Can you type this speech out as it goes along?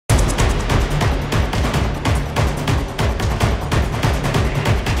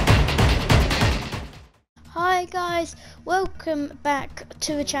guys, welcome back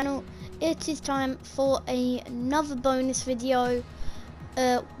to the channel. It is time for another bonus video.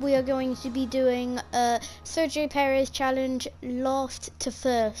 We are going to be doing a Sergio Perez challenge, last to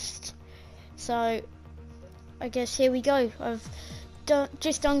first. So I guess here we go. I've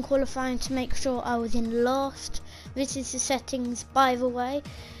just done qualifying to make sure I was in last. This is the settings, by the way,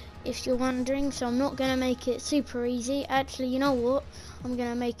 if you're wondering. So I'm not going to make it super easy. Actually, you know what, I'm going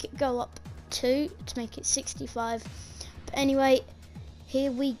to make it go up to make it 65. But anyway,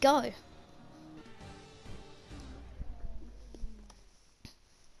 here we go.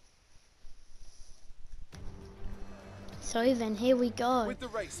 So then here we go. With the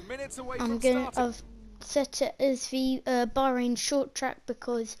race minutes away I've set it as the Bahrain short track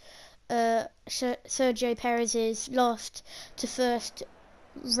because Sergio Perez's last to first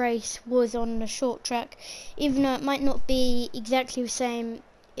race was on the short track. Even though it might not be exactly the same,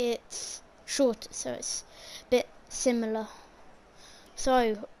 it's short, so it's a bit similar.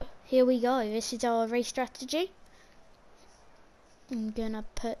 So here we go. This is our race strategy. I'm gonna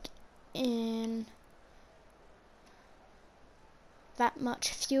put in that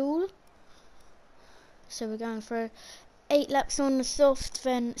much fuel. So we're going for 8 laps on the soft,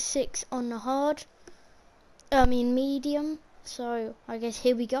 then 6 on the hard. Medium. So I guess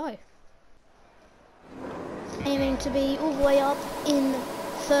here we go. Aiming to be all the way up in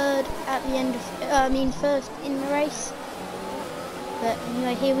third at the end of, first in the race. But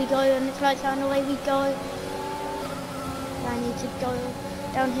anyway, here we go, and it's lights down, away we go. I need to go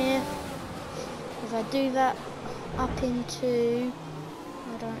down here. If I do that, up into,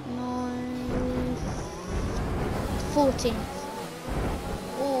 I don't know, 14th.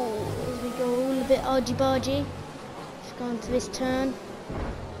 Oh, as we go all a bit argy-bargy. Just going to this turn.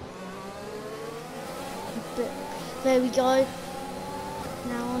 But there we go.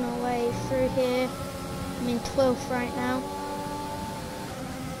 Now on our way through here. I'm in 12th right now.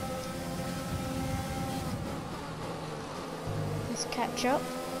 Let's catch up.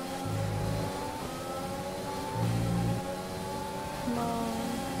 Come on.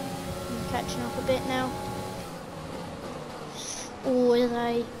 I'm catching up a bit now. Or as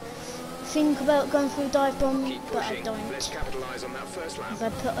I think about going through a dive bomb, but I don't. As I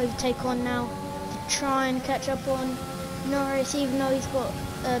put overtake on now to try and catch up on Norris, even though he's got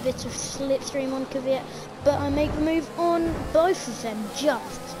a bit of slipstream on Kvyat, but I make the move on both of them,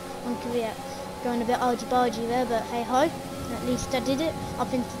 just on Kvyat. Going a bit argy-bargy there, but hey ho, at least I did it.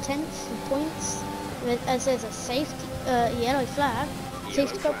 Up into 10th for points, as there's a safety, yellow flag,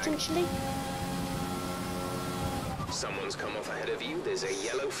 safety car potentially. Someone's come off ahead of you. There's a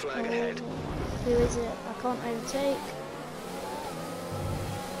yellow flag ahead. Who is it? I can't overtake.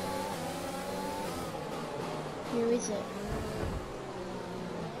 Who is it?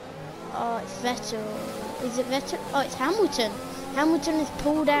 Oh, it's Vettel. Is it Vettel? Oh, it's Hamilton. Hamilton is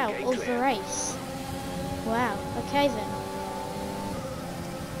pulled out of the race. Wow. Okay then.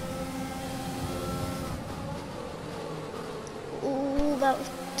 Oh, that was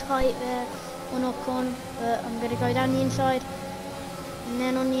tight there on Ocon, but I'm going to go down the inside, and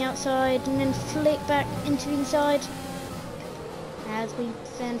then on the outside, and then flick back into the inside, as we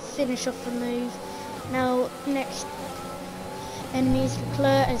then finish off the move. Now, next enemy is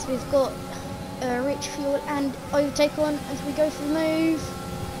Leclerc, as we've got rich fuel and overtake on, as we go for the move,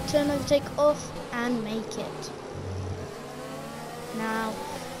 turn overtake off, and make it. Now,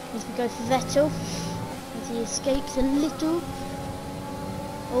 as we go for Vettel, as he escapes a little.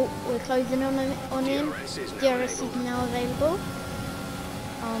 Oh, we're closing on him. DRS is now available.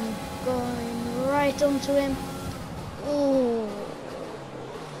 I'm going right onto him. Oh,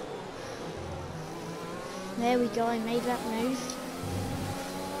 there we go. I made that move.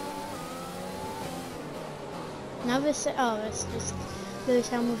 Now this. Oh, that's just Lewis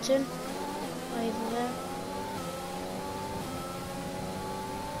Hamilton over there.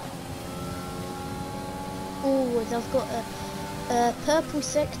 Oh, I've got a purple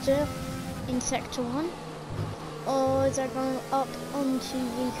sector in sector 1. Oh, is that going up onto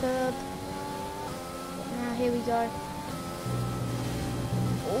the curb? Now here we go.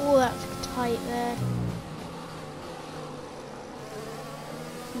 Oh, that's tight there.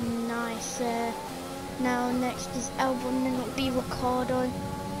 Nice there. Now next is Albon, then it'll be Ricardo.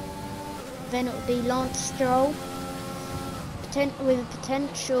 Then it'll be Lance Stroll. With a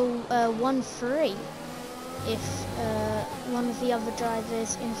potential 1-3. If one of the other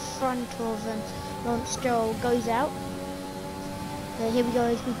drivers in front of Lance Stroll goes out. Here we go,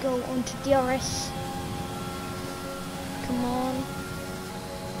 as we go on to DRS. Come on.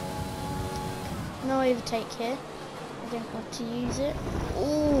 No overtake here. I don't want to use it.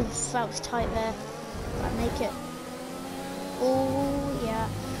 Oh, that was tight there. I make it. Oh yeah,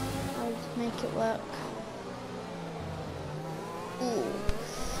 I'll make it work. Ooh.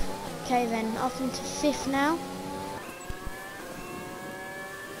 Okay then, up into 5th now.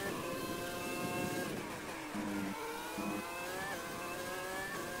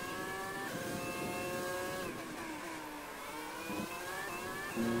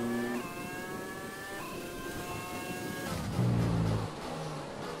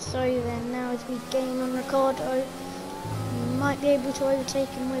 So then, now as we gain on Ricardo, we might be able to overtake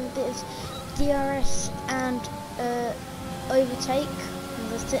him with a bit of DRS and overtake.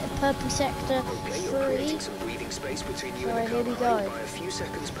 The purple sector 3. Sorry, here we go.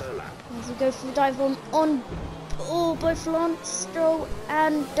 As we go for the dive on both Lance Stroll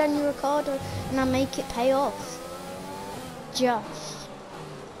and Daniel Ricciardo, and I make it pay off. Just.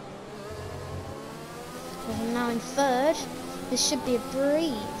 I'm now in 3rd. This should be a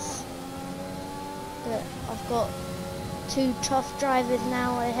breeze, but I've got 2 tough drivers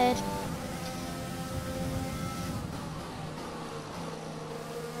now ahead.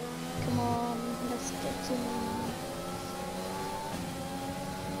 Come on, let's get in.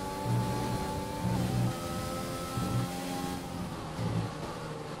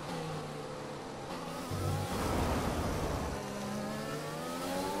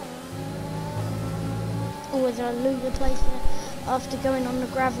 Oh, as I lose the place there after going on the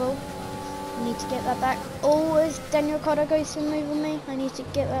gravel. I need to get that back. Oh, as Daniel Ricciardo goes to move on me, I need to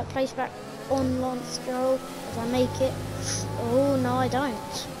get that place back on Lance Stroll as I make it. Oh, no, I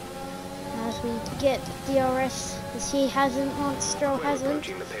don't. As we get DRS, as he hasn't, Lance Stroll hasn't.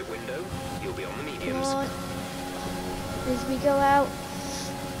 The pit window, you'll be on the mediums. Come on. As we go out,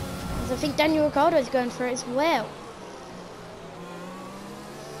 as I think Daniel Ricciardo is going for it as well.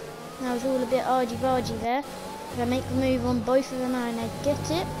 That was all a bit argy-bargy there. If I make the move on both of them and I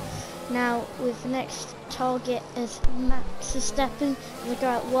get it. Now with the next target as Max Verstappen, as I go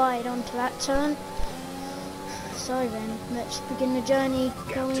out wide onto that turn. So then, let's begin the journey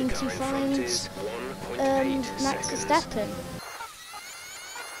going to find Max Verstappen.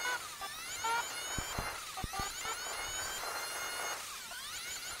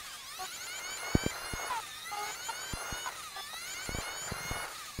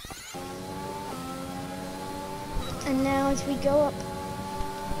 And now as we go up,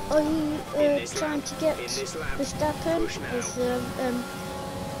 trying to get Verstappen, as the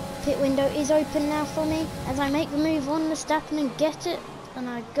pit window is open now for me. As I make the move on Verstappen and get it, and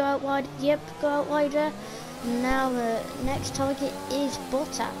I go out wide, yep, go out wide there. And now the next target is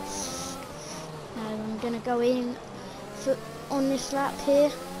Bottas. Now I'm going to go in on this lap here,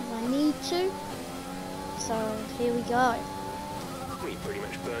 as I need to. So here we go. We pretty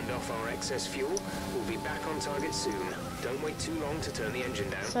much burned off our excess fuel. We'll be back on target soon. Don't wait too long to turn the engine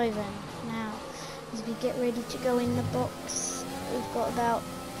down. So then, now, as we get ready to go in the box, we've got about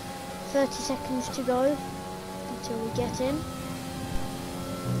 30 seconds to go until we get in.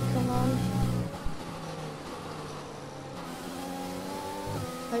 Come on.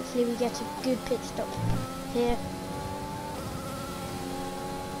 Hopefully we get a good pit stop here.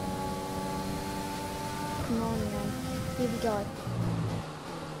 Come on then. Here we go.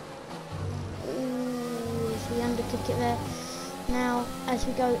 Ooh, as we underpick it there. Now, as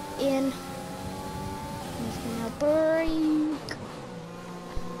we go in, as we now brake.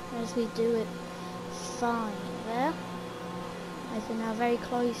 As we do it fine there. As we're now very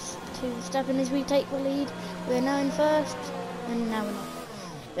close to Verstappen as we take the lead. We're now in 1st, and now we're not.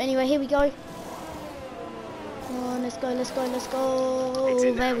 But anyway, here we go. Come on, let's go, let's go, let's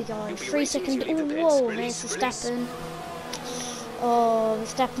go. There we go. 3 seconds. Oh, whoa, there's Verstappen. Oh,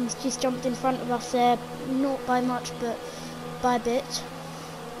 Verstappen's just jumped in front of us there. Not by much, but by a bit.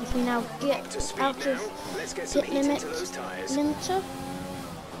 If we now get out of pit limiter.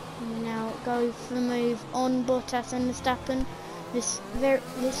 And we now go for the move on Bottas and Verstappen. This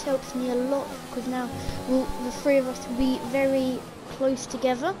helps me a lot because now the 3 of us will be very close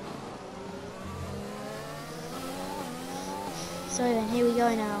together. So then, here we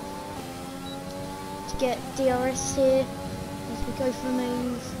go now. To get DRS here, as we go for the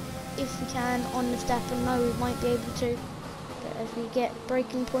move, if we can, on the Verstappen. No, we might be able to. But as we get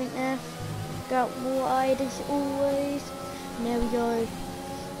braking point there, go out wide as always. And there we go.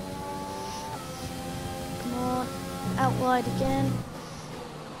 Come on, out wide again.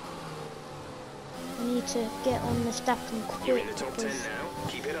 I need to get on the Verstappen quick. You're in the top 10 now.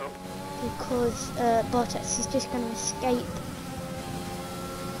 Keep it up. Because Bottas is just going to escape.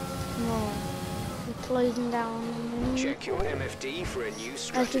 Come on, we're closing down. Check your MFD for a new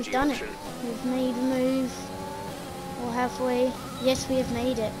strategy as we've done option. it, we've made a move. Or halfway. Yes, we have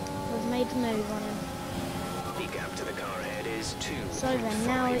made it. We've made a move on him. is 2.5 So then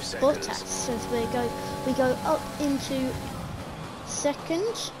now it's seconds. Bottas as we go up into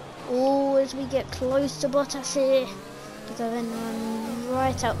second. Oh, as we get close to Bottas here, we go in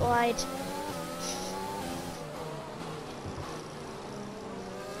right out wide.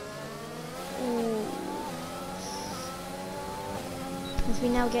 Ooh. As we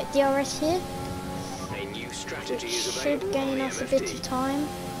now get DRS here, A new strategy which is should available gain on the us a bit MFD. of time.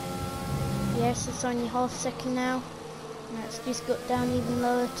 Yes, it's only half a second now. And that's just got down even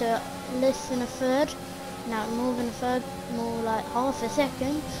lower to less than a third. Now more than a third, more like half a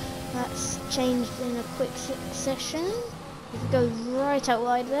second. That's changed in a quick succession. If we go right out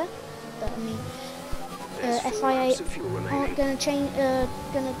wide there, but I mean, There's 4 FIA laps of fuel remaining. aren't going to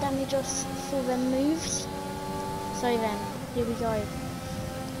damage us for their moves. So then, here we go,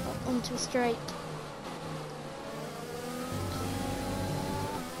 up onto a straight.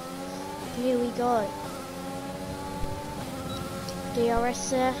 Here we go. DRS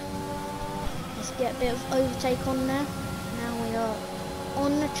there. Let's get a bit of overtake on there. Now we are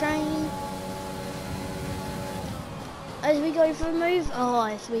on the train. As we go for a move,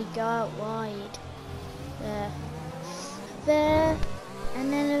 as we go out wide. There. There.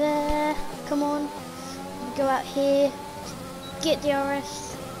 And then there. Come on. We go out here. Get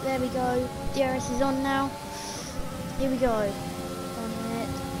DRS. There we go. DRS is on now. Here we go. On it.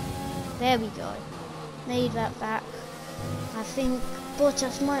 There we go. Made that back. I think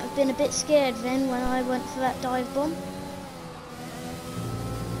Bottas might have been a bit scared then when I went for that dive bomb.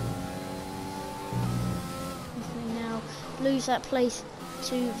 If we now lose that place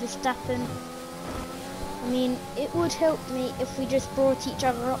to Verstappen, I mean, it would help me if we just brought each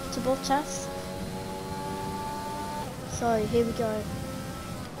other up to Bottas. So here we go.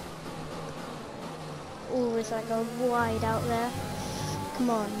 Oh, as I go wide out there. Come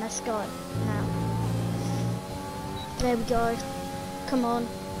on, let's go now. There we go. Come on.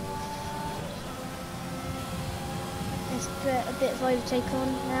 Let's get a bit of overtake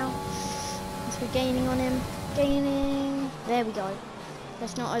on now. As we're gaining on him. Gaining. There we go.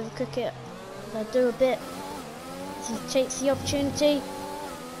 Let's not overcook it. Let's do a bit. As he takes the opportunity.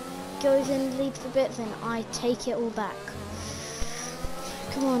 Goes in the lead for a bit. Then I take it all back.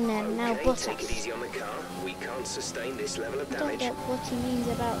 Come on then. Now Okay, Bottas. take it easy on the car. We can't sustain this level of I don't damage. get what he means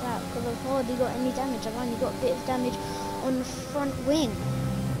about that, because I've hardly got any damage. I've only got a bit of damage on the front wing.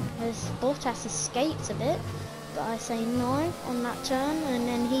 As Bottas escapes a bit, but I say no on that turn, and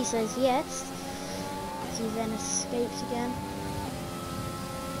then he says yes. He then escapes again.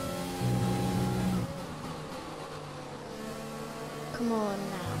 Come on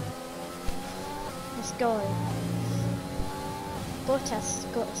now. Let's go. Bottas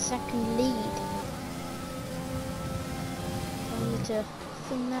got a second lead. I need to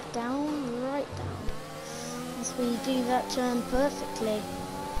thin that down, right down. As we do that turn perfectly.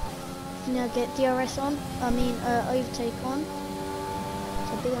 Now get DRS on, overtake on.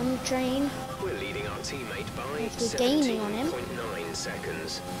 To be on the train. We're leading our teammate by If we're gaining on him. 17.9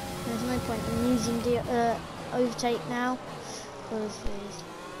 seconds. There's no point in using overtake now.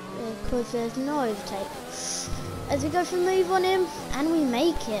 Because there's no overtake. As we go for a move on him, and we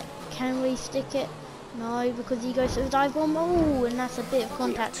make it. Can we stick it? No, because he goes for the dive bomb. Oh, and that's a bit of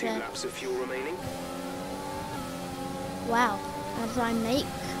contact We have 2 there. laps of fuel remaining. Wow.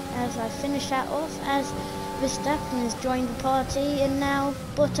 As I finish that off, as Verstappen has joined the party, and now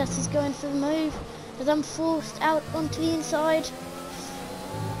Bottas is going for the move. As I'm forced out onto the inside.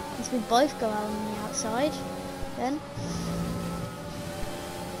 As we both go out on the outside. Then.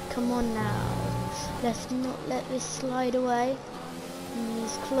 Come on now. Let's not let this slide away in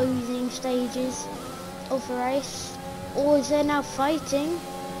these closing stages of the race. Or is there now fighting?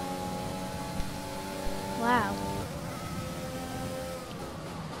 Wow.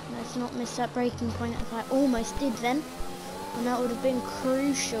 Let's not miss that braking point, as I almost did then. And that would have been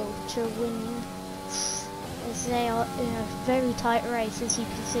crucial to winning. As they are in a very tight race, as you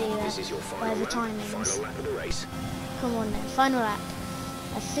can see This is your there by final the lap. timings. Final lap of the race. Come on then, final lap.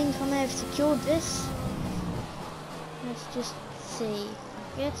 I think I may have secured this. Let's just see,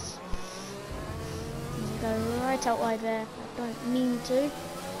 I guess. Go right out wide there. I don't mean to.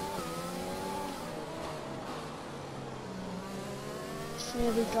 So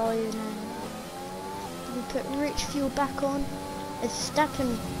there we go. Then we put rich fuel back on. As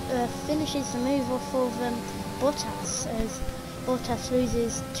Verstappen finishes the move off of Bottas, as Bottas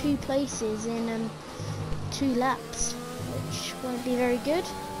loses 2 places in 2 laps, which won't be very good.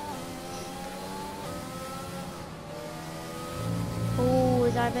 Oh,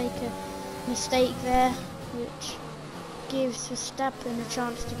 did I make a mistake there, which gives Verstappen a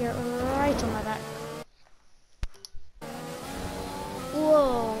chance to get right on my back.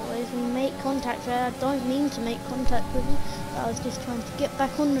 contact there. I don't mean to make contact with him. I was just trying to get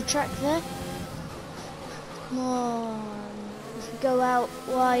back on the track there. Come on. Let's go out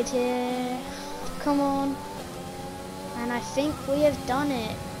wide here. Come on. And I think we have done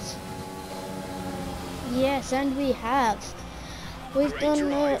it. Yes, and we have. We've done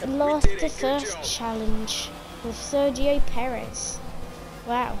the first challenge with Sergio Perez.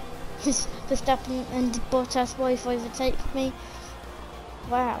 Wow. Verstappen and Bottas both overtake me.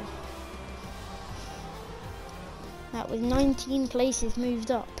 Wow. That was 19 places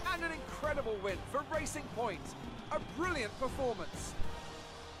moved up. And an incredible win for Racing Point. A brilliant performance.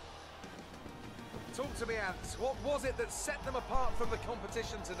 Talk to me, Ants. What was it that set them apart from the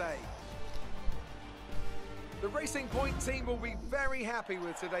competition today? The Racing Point team will be very happy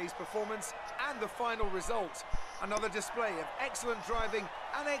with today's performance and the final result. Another display of excellent driving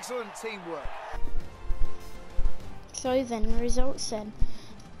and excellent teamwork. So then, the results then.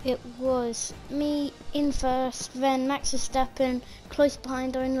 It was me in first, then Max Verstappen, close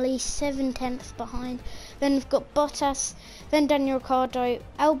behind, only 7/10 behind. Then we've got Bottas, then Daniel Ricciardo,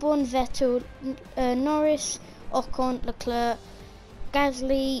 Albon, Vettel, Norris, Ocon, Leclerc,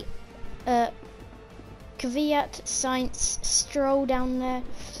 Gasly, Kvyat, Sainz, Stroll down there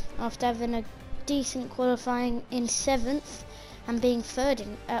after having a decent qualifying in 7th and being 3rd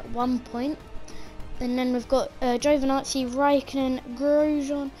at one point. And then we've got Giovinazzi, Raikkonen,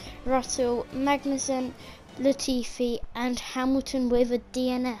 Grosjean, Russell, Magnussen, Latifi and Hamilton with a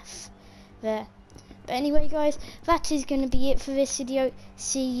DNF there. But anyway guys, that is going to be it for this video.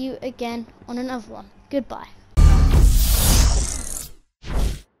 See you again on another one. Goodbye.